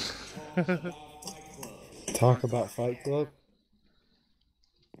Talk about Fight Club?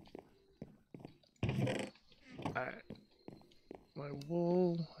 Alright. My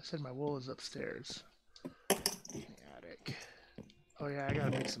wool. I said my wool is upstairs. In the attic. Oh yeah, I gotta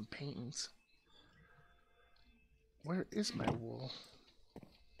make some paintings. Where is my wool?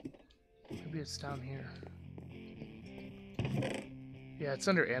 Maybe it's down here. Yeah, it's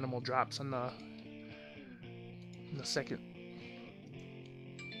under animal drops on the second.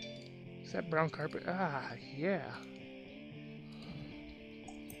 Is that brown carpet? Ah, yeah.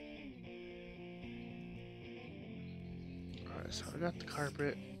 So I got the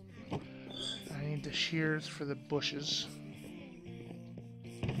carpet. I need the shears for the bushes.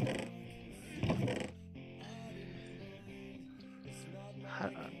 How,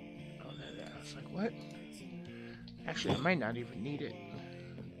 oh, there. I was like, what? Actually, I might not even need it.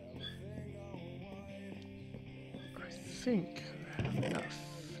 I think I have enough.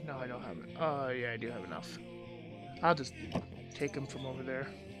 No, I don't have it. Oh, yeah, I do have enough. I'll just take them from over there.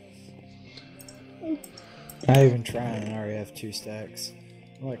 I even trying and I already have 2 stacks.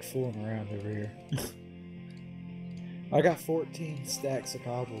 I'm like fooling around over here. I got 14 stacks of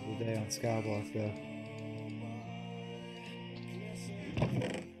cobble today on Skyblock though.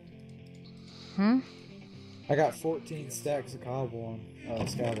 I got 14 stacks of cobble on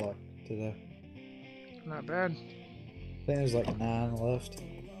Skyblock today. Not bad. I think there's like 9 left.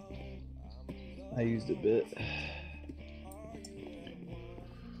 I used a bit.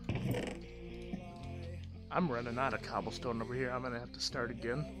 I'm running out of cobblestone over here. I'm gonna have to start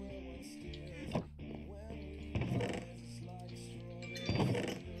again.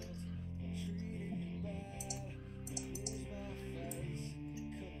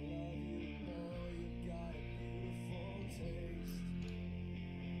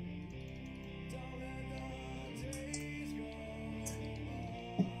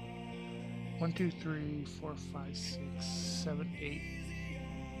 One, 2, 3, 4, 5, 6, 7, 8,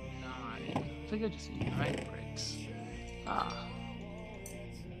 9. I think I just need 9 bricks. Ah.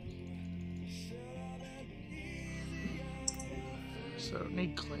 So I don't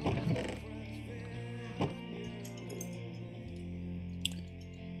need clay then.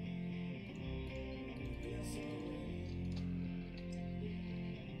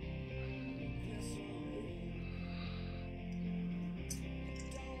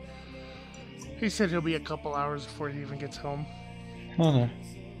 He said he'll be a couple hours before he even gets home. Oh no.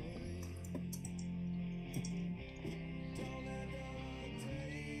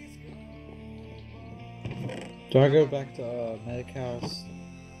 Do I go back to Medic House,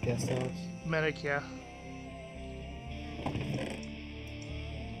 Guest House? Medic, yeah.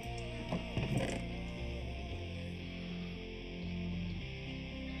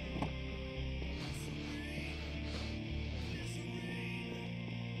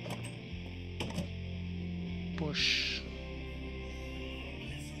 Bush.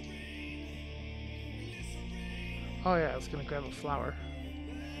 Oh yeah, I was gonna grab a flower.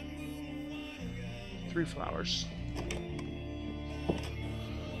 3 flowers.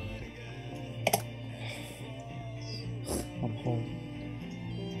 I'm home.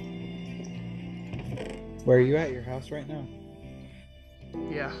 Where are you at your house right now?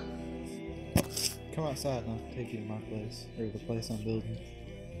 Yeah. Come outside and I'll take you to my place, or the place I'm building.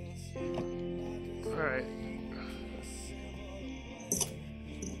 Alright.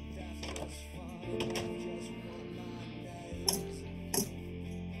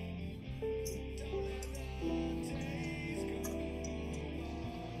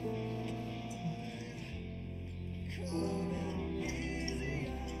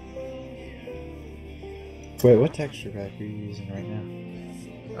 Wait, what texture pack are you using right now?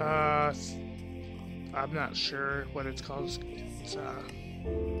 I'm not sure what it's called. It's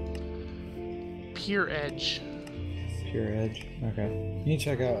Pure Edge. Pure Edge? Okay. You need to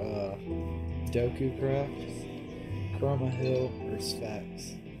check out Doku Craft, Chroma Hill, or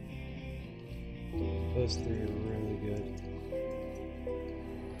Sphax. Those 3 are really good.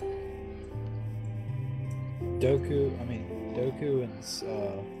 Doku and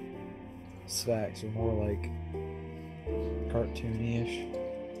Sphax are more like cartoony-ish.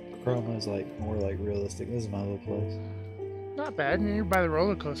 Chroma is like more like realistic. This is my little place. Not bad. You're by the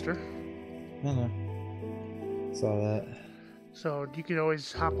roller coaster. I know. Saw that. So you could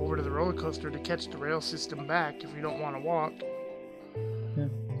always hop over to the roller coaster to catch the rail system back if you don't want to walk. Yeah.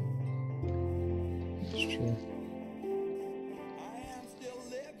 That's true.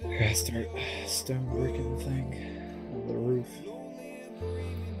 I gotta start stone bricking the thing on the roof.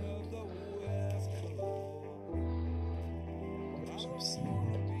 Some sand.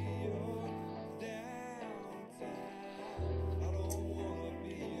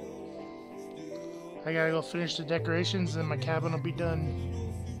 I gotta go finish the decorations and my cabin will be done.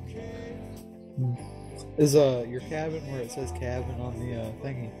 Is your cabin where it says cabin on the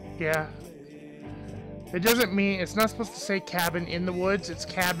thingy? Yeah. It doesn't mean, it's not supposed to say cabin in the woods, it's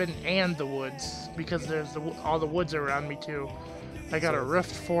cabin and the woods, because there's all the woods around me too. I got a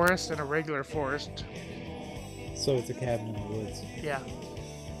rift forest and a regular forest. So it's a cabin in the woods. Yeah.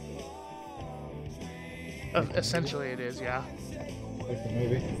 Essentially it is, yeah. Like the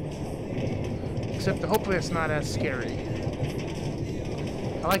movie? Except hopefully it's not as scary.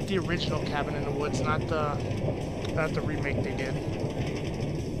 I like the original cabin in the woods, not the That's the remake they did.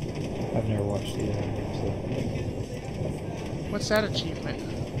 I've never watched it either, so. What's that achievement?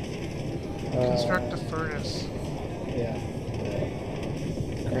 Construct a furnace. Yeah.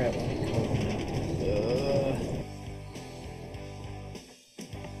 Crap.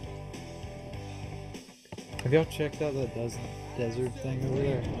 Have y'all checked out that desert thing over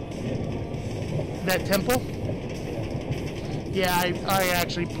there? That temple? Yeah, I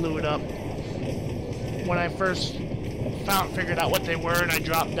actually blew it up. When I first figured out what they were and I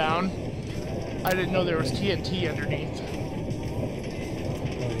dropped down, I didn't know there was TNT underneath.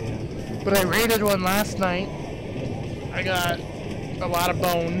 Oh yeah. But I raided one last night. I got a lot of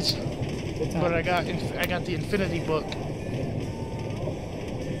bones, but I got the Infinity Book.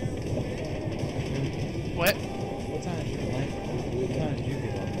 What? What time did you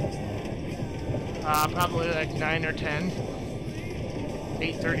get up last night? Probably like 9 or 10.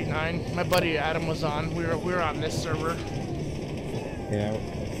 8:39. My buddy Adam was on. We were on this server. Yeah,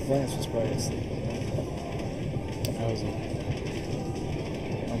 Lance was probably asleep. I was on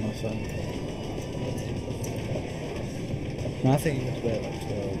my phone. No, I think he went to bed at like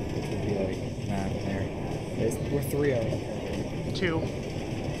 12, which would be like 9 there. We're 3 hours ahead. 2.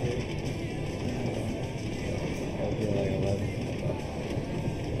 That would be like 11.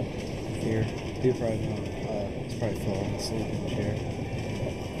 Here, he'll probably not. He's probably falling asleep in the chair.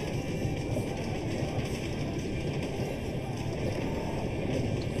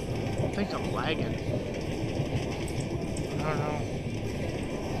 I think I'm lagging. I don't know.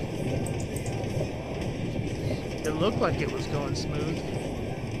 It looked like it was going smooth.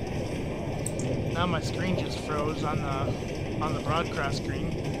 Now my screen just froze on the broadcast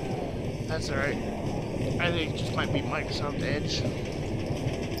screen. That's alright. I think it just might be Microsoft Edge.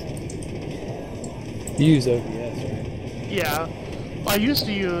 You use OBS, right? Yeah. I used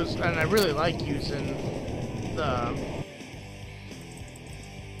to use, and I really like using the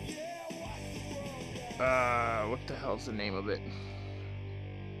what the hell's the name of it?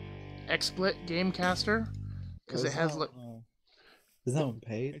 XSplit Gamecaster, because it has like. Is that one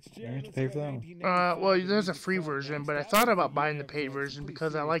paid? Do you have to pay for that one? Well, there's a free version, but I thought about buying the paid version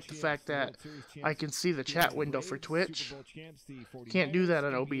because I like the fact that I can see the chat window for Twitch. Can't do that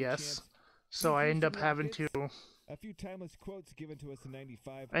on OBS, so I end up having to. A few timeless quotes given to us in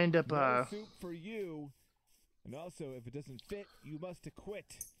 '95. I end up No soup for you, and also if it doesn't fit, you must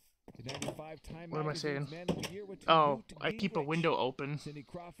quit. The '95 Time What am I saying? Man of the Year went to Oh, Newt I keep a Gingrich. window open. Cindy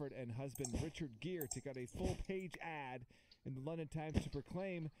Crawford and husband Richard Gere took out a full-page ad in the London Times to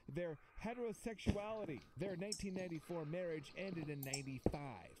proclaim their heterosexuality. Their 1994 marriage ended in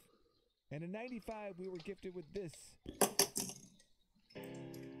 '95. And in '95, we were gifted with this.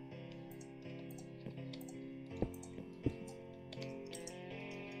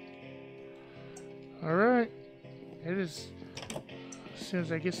 Alright. It is. As soon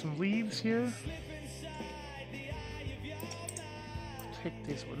as I get some leaves here. Take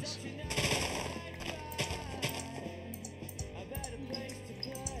these ones.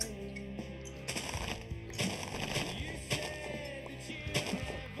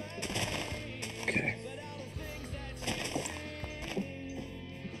 Okay.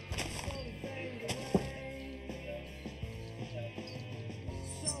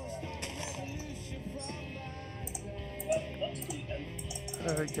 I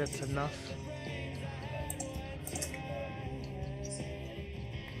think that's enough.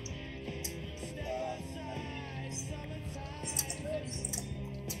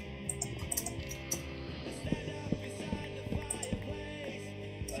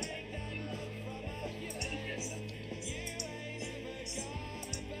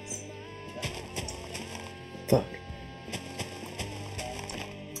 Fuck.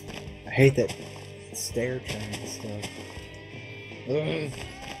 I hate that stair train stuff. Ugh.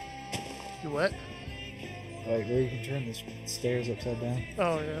 You what? Like where you can turn the stairs upside down.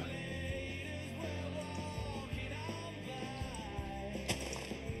 Oh, yeah.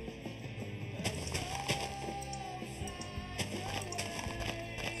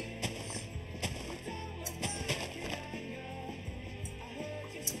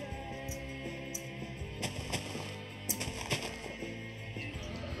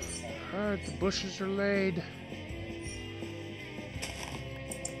 Alright, the bushes are laid.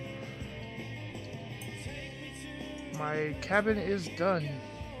 My cabin is done.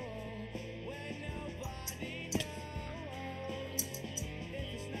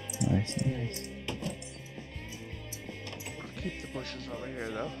 Nice, nice. I'll keep the bushes over here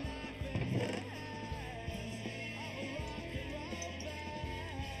though.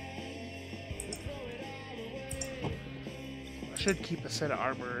 I should keep a set of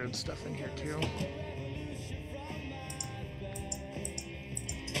armor and stuff in here too.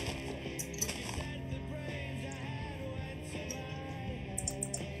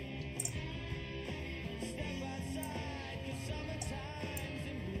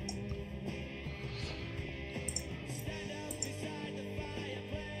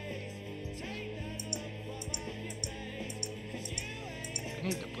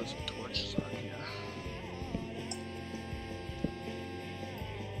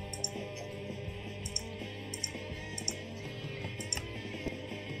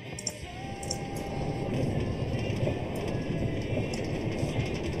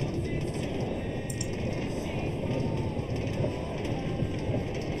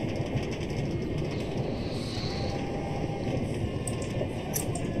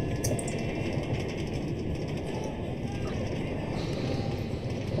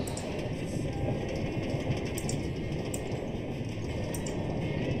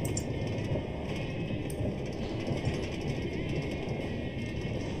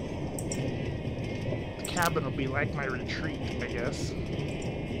 cabin will be like my retreat, I guess.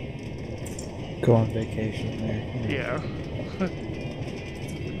 Go on vacation there. Yeah.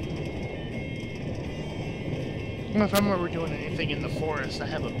 If I'm ever doing anything in the forest, I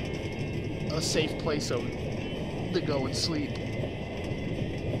have a safe place to go and sleep.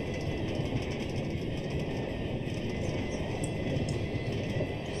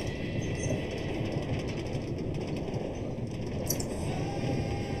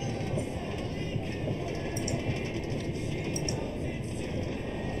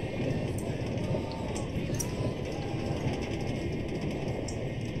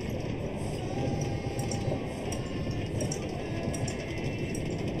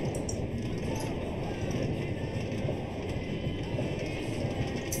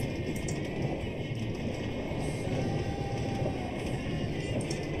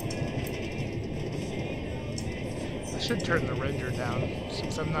 I should turn the render down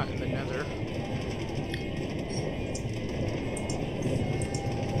since I'm not in the nether.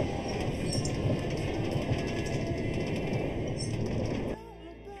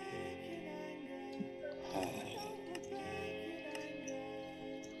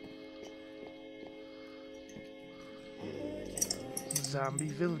 Zombie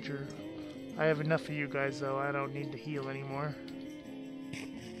villager. I have enough of you guys though, I don't need to heal anymore.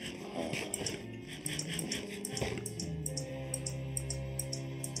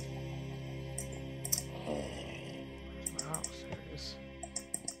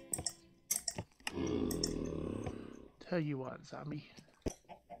 Tell you what, zombie.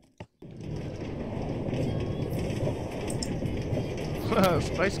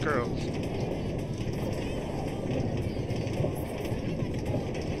 Spice Girls.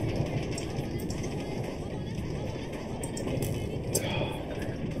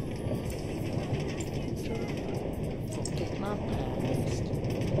 Forget my past.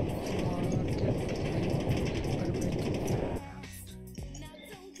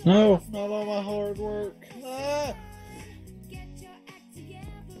 No, not all my hard work. Ah!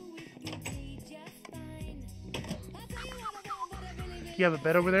 You have a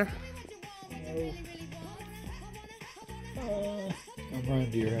bed over there? No. I'm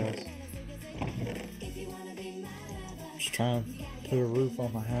running to your house. Just trying to put a roof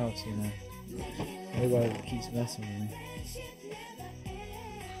on my house, you know. Nobody keeps messing with me.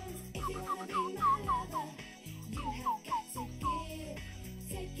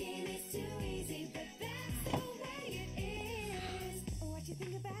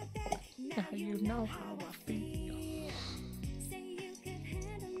 Now you know how I feel.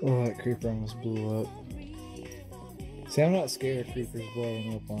 Oh, that creeper almost blew up. See, I'm not scared of creepers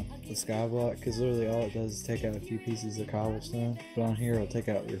blowing up on the sky block, because literally all it does is take out a few pieces of cobblestone, but on here it'll take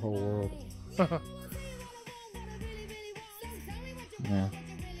out your whole world. Yeah.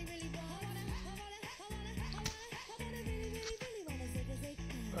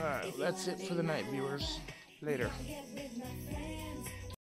 Alright, that's it for the night, viewers. Later. Get with my friends.